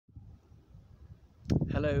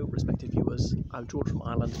Hello, respected viewers. I'm George from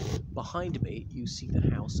Ireland. Behind me, you see the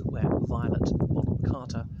house where Violet Bonham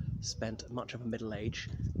Carter spent much of her middle age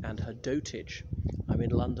and her dotage. I'm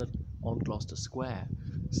in London on Gloucester Square.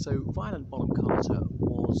 So, Violet Bonham Carter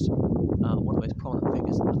was one of the most prominent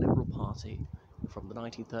figures in the Liberal Party from the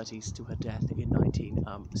 1930s to her death in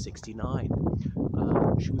 1969.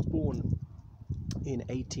 She was born in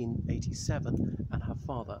 1887, and her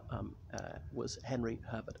father was Henry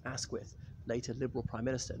Herbert Asquith, later Liberal Prime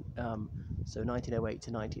Minister, so 1908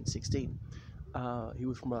 to 1916. He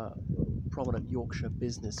was from a prominent Yorkshire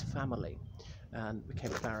business family and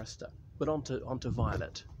became a barrister. But on to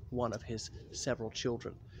Violet, one of his several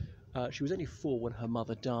children. She was only 4 when her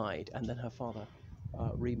mother died, and then her father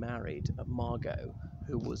remarried Margot,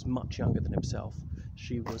 who was much younger than himself.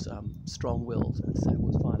 She was strong-willed, and so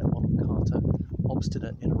was Violet Bonham Carter,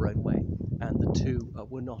 obstinate in her own way, and the two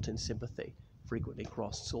were not in sympathy, frequently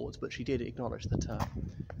crossed swords, but she did acknowledge that her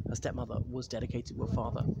stepmother was dedicated to her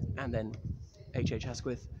father, and then H.H.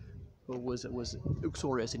 Asquith was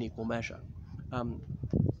uxorious in equal measure.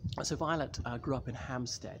 So Violet grew up in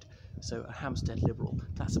Hampstead, so a Hampstead Liberal.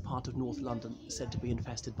 That's a part of North London said to be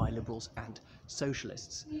infested by Liberals and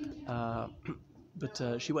Socialists. But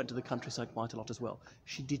she went to the countryside quite a lot as well.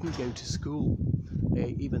 She didn't go to school,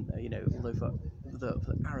 even, although for the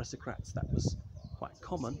aristocrats that was quite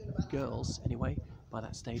common, girls anyway, by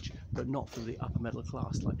that stage, but not for the upper middle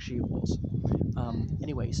class like she was.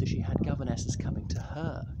 Anyway, so she had governesses coming to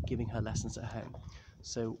her, giving her lessons at home.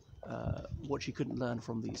 So what she couldn't learn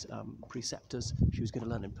from these preceptors, she was going to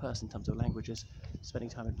learn in person in terms of languages,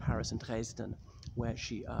 spending time in Paris and Dresden, where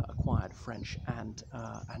she acquired French and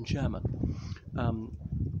German.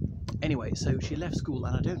 Anyway, so she left school,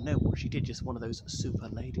 and I don't know what she did, just one of those super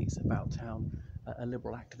ladies about town, a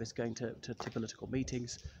liberal activist going to political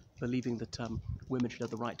meetings, believing that women should have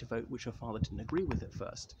the right to vote, which her father didn't agree with at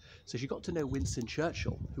first. So she got to know Winston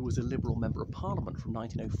Churchill, who was a Liberal Member of Parliament from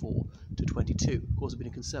 1904 to 22. Of course, had been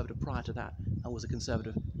a Conservative prior to that, and was a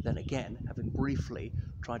Conservative then again, having briefly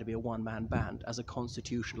tried to be a one-man band as a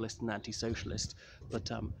constitutionalist and anti-socialist. But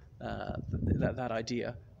that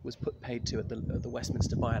idea was paid to at the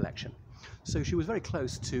Westminster by-election. So she was very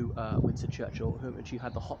close to Winston Churchill, and she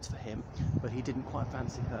had the hots for him, but he didn't quite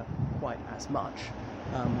fancy her quite as much.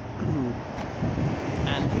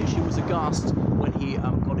 And she was aghast when he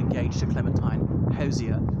got engaged to Clementine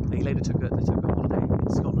Hosier. They later took a holiday in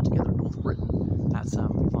Scotland together in North Britain. That's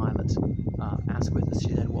Violet Asquith, as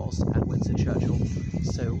she then was, and Winston Churchill.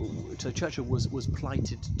 So Churchill was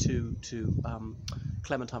plighted to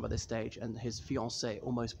Clementine by this stage, and his fiancée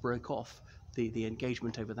almost broke off the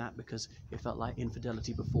engagement over that because it felt like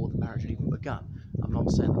infidelity before the marriage had even begun. I'm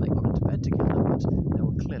not saying that they got into bed together, but there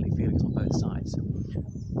were clearly feelings on both sides.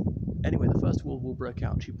 Anyway, the First World War broke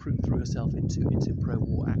out. She threw herself into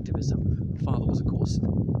pro-war activism. Her father was, of course,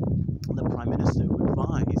 the Prime Minister who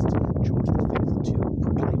advised George V to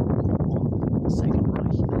proclaim war on the Second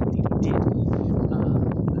Reich, and indeed he did.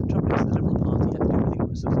 The trouble is the Liberal Party had to do everything that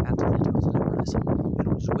was sort of antithetical to liberalism in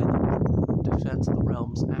order to win the war. Defence of the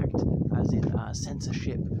Realms Act, as in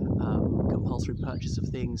censorship, compulsory purchase of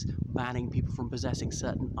things, banning people from possessing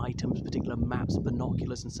certain items, particular maps,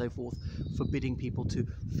 binoculars and so forth, forbidding people to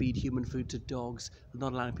feed human food to dogs,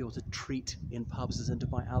 not allowing people to treat in pubs and to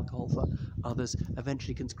buy alcohol for others,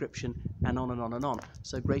 eventually conscription, and on and on and on.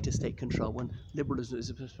 So greater state control, when liberalism is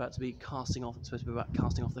supposed to be about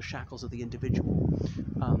casting off the shackles of the individual.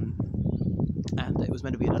 And it was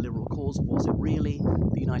meant to be a liberal cause. Was it really?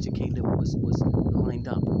 The United Kingdom was lined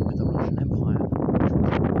up with the Russian Empire, which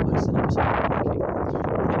was almost an absolute monarchy.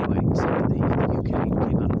 Anyway, so the UK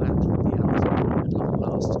came out of that. The Allies at long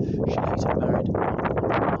last. She later married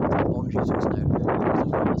Bonham, as was known, who was her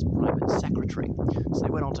father's private secretary. So they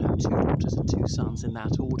went on to have 2 daughters and 2 sons in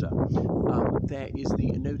that order. There is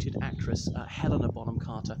the noted actress Helena Bonham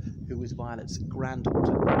Carter, who was Violet's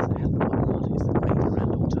granddaughter. So Helena Bonham Carter is the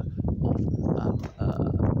great-granddaughter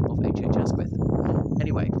of H.H. Asquith.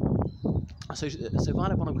 Anyway, so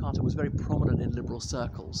Violet Bonham Carter was very prominent in liberal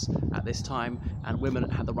circles at this time, and women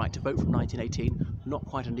had the right to vote from 1918, not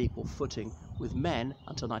quite on equal footing with men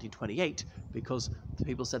until 1928, because the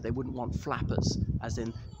people said they wouldn't want flappers, as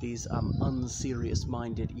in these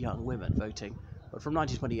unserious-minded young women voting. But from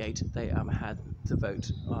 1928, they had to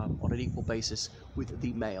vote on an equal basis with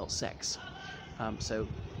the male sex. So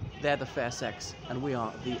they're the fair sex, and we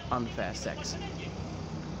are the unfair sex.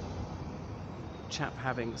 Chap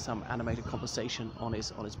having some animated conversation on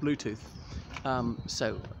his Bluetooth.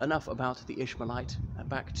 So enough about the Ishmaelite.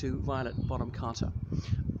 Back to Violet Bonham Carter.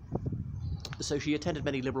 So she attended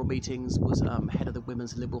many Liberal meetings, was head of the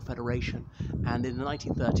Women's Liberal Federation, and in the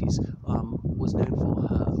 1930s was known for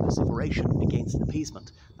her vociferation against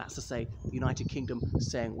appeasement. That's to say, the United Kingdom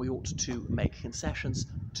saying we ought to make concessions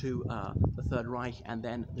to the Third Reich, and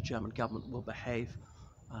then the German government will behave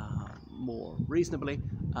more reasonably.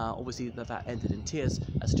 Obviously, that ended in tears.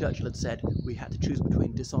 As Churchill had said, we had to choose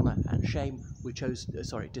between dishonour and shame. We chose,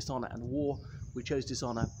 dishonour and war. We chose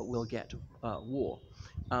dishonour, but we'll get war.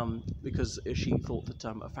 Because she thought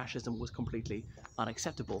that fascism was completely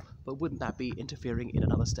unacceptable. But wouldn't that be interfering in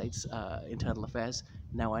another state's internal affairs?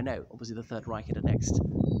 Now I know. Obviously, the Third Reich had annexed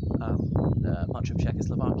much of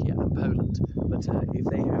Czechoslovakia and Poland. But if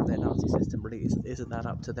they have their Nazi system, really, isn't that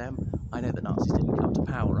up to them? I know the Nazis didn't come to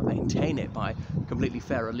power and maintain it by completely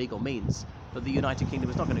fair and legal means. But the United Kingdom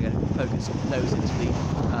is not going to focus nose into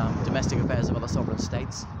the domestic affairs of other sovereign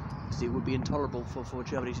states. It would be intolerable for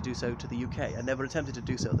Germany to do so to the UK, and never attempted to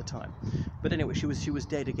do so at the time. But anyway, she was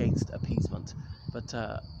dead against appeasement. But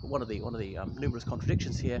one of the numerous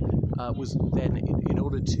contradictions here was then in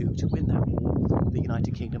order to win that war, the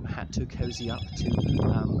United Kingdom had to cozy up to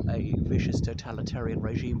a vicious totalitarian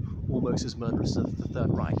regime, almost as murderous as the Third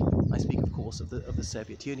Reich. I speak, of course, of the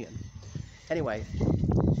Soviet Union. Anyway,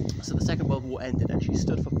 so the Second World War ended, and she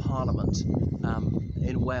stood for Parliament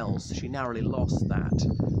in Wales. She narrowly lost that.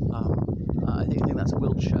 I think that's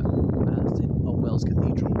Wiltshire, in Wales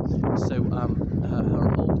Cathedral. So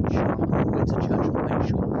her old charm, Windsor Churchill, made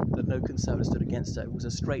sure that no Conservative stood against her. It was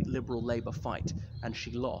a straight Liberal-Labour fight, and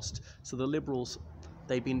she lost. So the Liberals,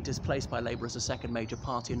 they'd been displaced by Labour as a second major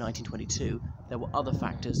party in 1922. There were other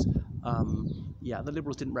factors. The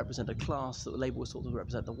Liberals didn't represent a class. The Labour was sort of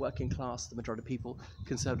represent the working class, the majority of people.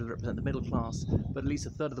 Conservative represent the middle class, but at least a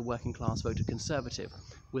third of the working class voted Conservative.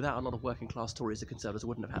 Without a lot of working class Tories, the Conservatives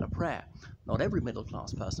wouldn't have had a prayer. Not every middle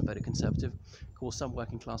class person voted Conservative. Of course, some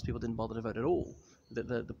working class people didn't bother to vote at all.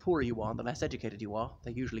 The poorer you are, the less educated you are,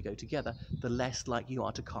 they usually go together, the less likely you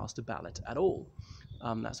are to cast a ballot at all.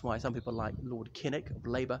 That's why some people like Lord Kinnock of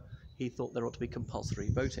Labour, he thought there ought to be compulsory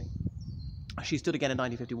voting. She stood again in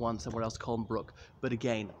 1951 somewhere else, Colnbrook, but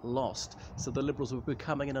again lost. So the Liberals were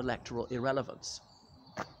becoming an electoral irrelevance,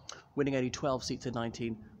 winning only 12 seats in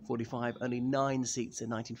 1945, only 9 seats in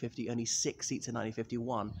 1950, only 6 seats in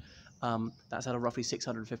 1951. That's out of roughly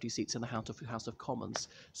 650 seats in the House of Commons,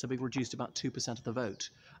 so being reduced to about 2% of the vote.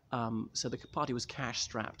 So the party was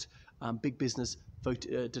cash-strapped. Big business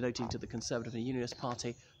donating to the Conservative and Unionist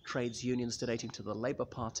Party, trades unions donating to the Labour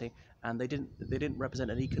Party, and they didn't represent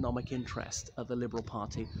an economic interest of the Liberal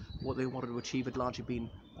Party. What they wanted to achieve had largely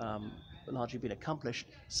been accomplished,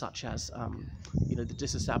 such as the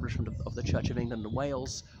disestablishment of the Church of England and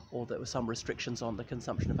Wales, or there were some restrictions on the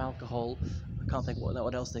consumption of alcohol. I can't think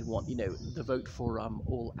what else they want. The vote for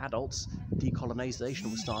all adults, decolonisation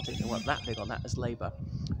was starting. They weren't that big on that as Labour,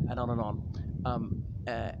 and on and on.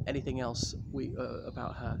 Anything else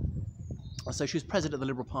about her? So she was president of the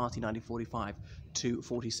Liberal Party 1945 to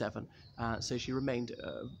 47. So she remained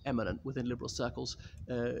eminent within Liberal circles.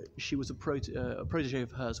 She was a protege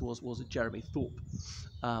of hers was Jeremy Thorpe.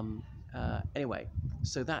 Anyway,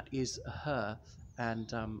 so that is her.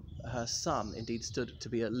 And her son indeed stood to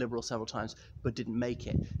be a Liberal several times, but didn't make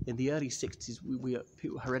it. In the early 60s,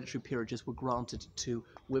 hereditary peerages were granted to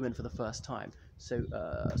women for the first time. So,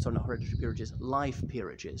 sorry, not hereditary peerages, life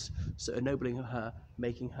peerages. So ennobling her,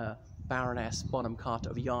 making her Baroness Bonham Carter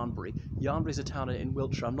of Yarnbury. Yarnbury is a town in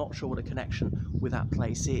Wiltshire. I'm not sure what a connection with that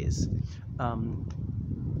place is.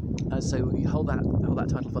 So you hold that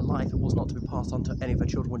title for life. It was not to be passed on to any of her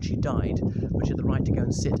children when she died, but she had the right to go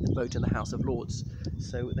and sit and vote in the House of Lords.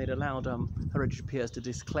 So they'd allowed hereditary peers to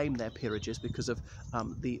disclaim their peerages because of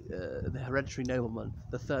the hereditary nobleman,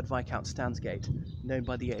 the 3rd Viscount Stansgate, known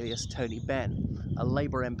by the alias Tony Benn, a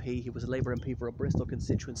Labour MP. He was a Labour MP for a Bristol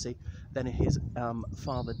constituency. Then his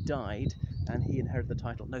father died, and he inherited the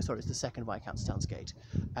title. No, sorry, it's the 2nd Viscount Stansgate,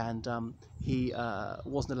 and he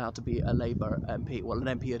wasn't allowed to be a Labour MP, well,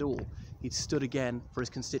 an MP at all. He stood again for his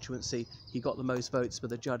constituency. He got the most votes,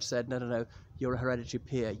 but the judge said, no, you're a hereditary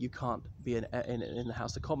peer. You can't be in the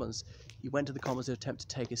House of Commons. He went to the Commons to attempt to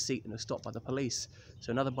take his seat and was stopped by the police.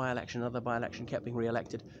 So another by-election, kept being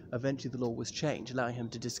re-elected. Eventually the law was changed, allowing him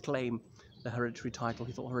to disclaim the hereditary title.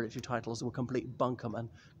 He thought hereditary titles were complete bunkum and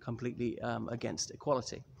completely against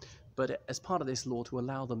equality. But as part of this law, to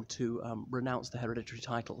allow them to renounce the hereditary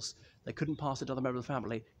titles, they couldn't pass it to another member of the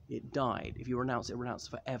family. It died. If you renounce it, renounced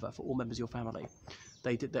forever for all members of your family.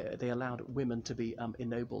 They allowed women to be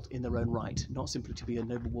ennobled in their own right, not simply to be a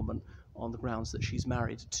noble woman on the grounds that she's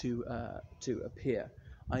married to a peer.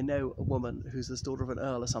 I know a woman who's the daughter of an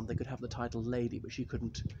earl or something could have the title lady, but she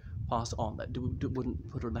couldn't pass on. That wouldn't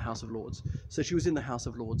put her in the House of Lords. So she was in the House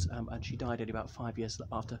of Lords, and she died only about 5 years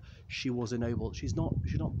after she was ennobled. She's not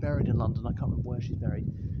buried in London. I can't remember where she's buried.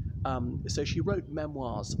 So she wrote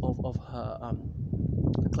memoirs of her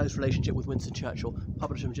close relationship with Winston Churchill,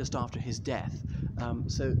 published them just after his death.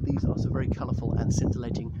 So these are some very colourful and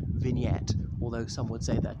scintillating vignette, although some would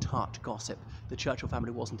say they're tart gossip. The Churchill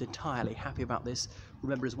family wasn't entirely happy about this.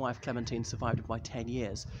 Remember, his wife Clementine survived him by 10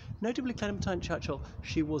 years. Notably, Clementine Churchill,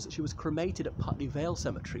 she was cremated at Putney Vale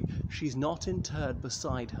Cemetery. She's not interred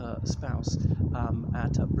beside her spouse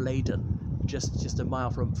at Blaydon, just a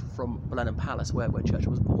mile from Bonham Palace, where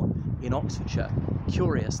Churchill was born, in Oxfordshire.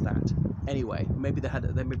 Curious that. Anyway, maybe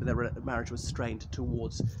their marriage was strained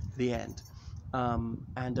towards the end.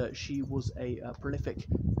 She was a prolific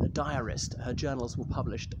diarist. Her journals were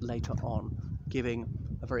published later on, giving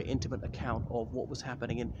a very intimate account of what was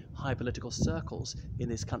happening in high political circles in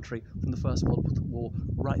this country from the First World War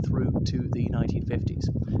right through to the 1950s.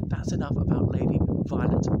 That's enough about Lady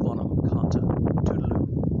Violet Bonham Carter. Toodaloo.